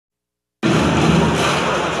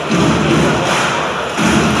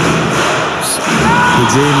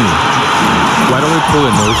Jamie, why don't we pull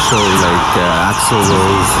a no-show like Axl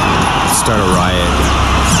Rose, start a riot?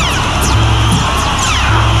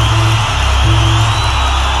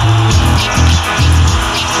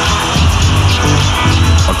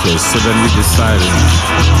 Okay, so then we decided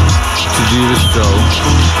to do the show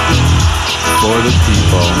for the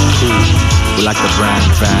people who like the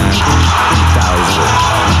Bergen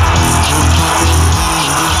 2000.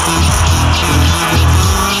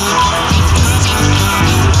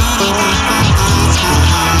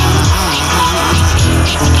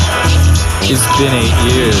 It's been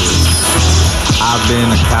 8 years, I've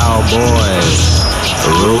been a cowboy,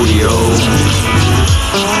 a rodeo,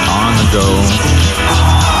 on the go,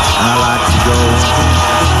 and I like to go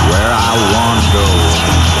where I want to go,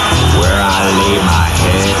 where I lay my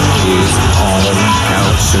head is home,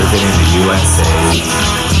 couch surfing in the USA.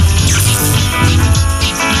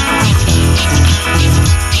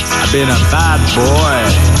 I've been a bad boy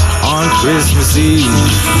on Christmas Eve,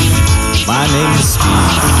 my name is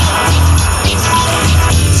Steve.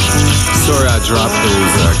 Sorry I dropped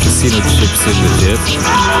those casino chips in the dip.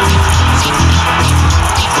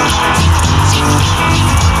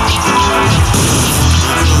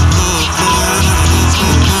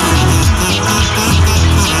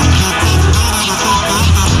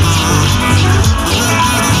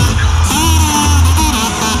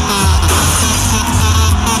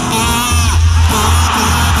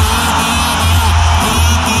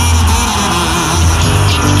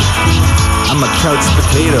 I'm a couch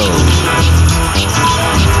potato.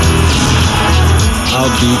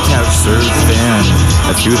 I'll be couch surfing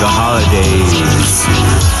through the holidays.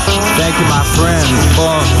 Thank you, my friend,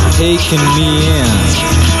 for taking me in.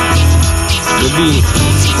 We'll be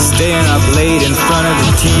staying up late in front of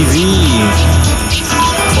the TV,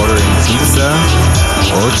 ordering pizza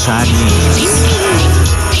or Chinese.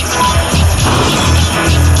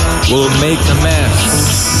 We'll make a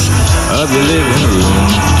mess of your living room.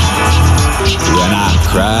 When I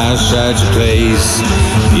crash at your place,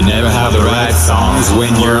 you never have the right songs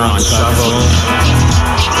when you're on shuffle.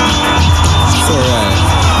 It's alright,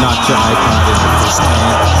 knocked your iPod in the first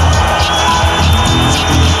tank.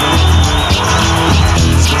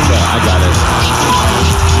 Yeah, I got it.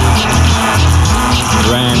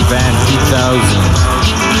 Bergen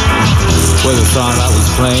 2000 was the song I was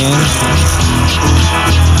playing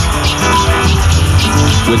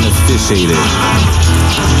when the fish ate it.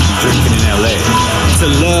 Drinking in LA. To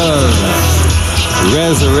love,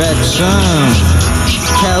 resurrection,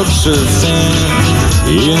 couch surfing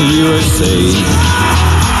in USA.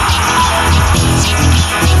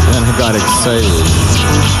 Then I got excited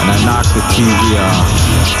and I knocked the TV off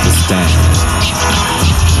the stand.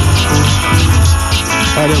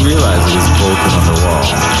 I didn't realize it was bolted on the wall.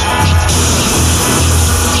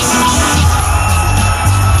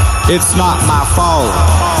 It's not my fault.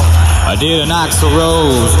 I did an Axl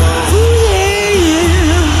Rose. Ooh yeah,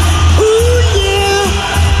 yeah. Ooh yeah.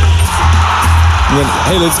 And then,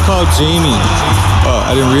 hey, let's call Jamie. Oh,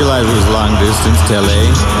 I didn't realize it was long distance to LA.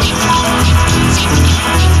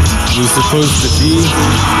 It was supposed to be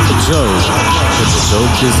a joke, but the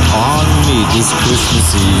joke is on me this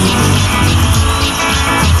Christmas Eve.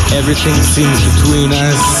 Everything seems between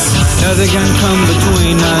us. Nothing can come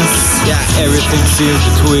between us. Yeah, everything seems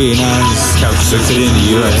between us. Couch surfing in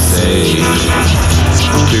the USA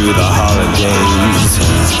through the holidays.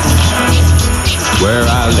 Where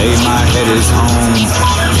I lay my head is home.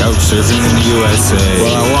 Couch surfing in the USA.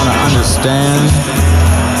 Well, I want to understand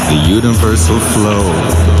the universal flow.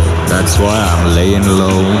 That's why I'm laying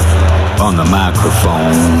low on the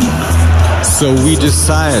microphone. So we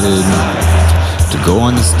decided to go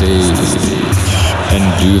on the stage and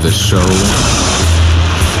do the show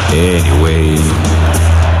anyway.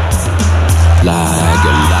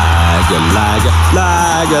 Laga, laga, laga,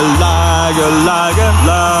 laga, laga, laga,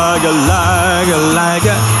 laga, laga,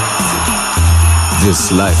 laga.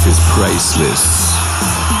 This life is priceless,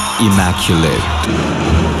 immaculate.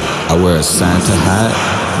 I wear a Santa hat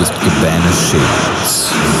with cabana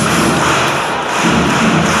shades.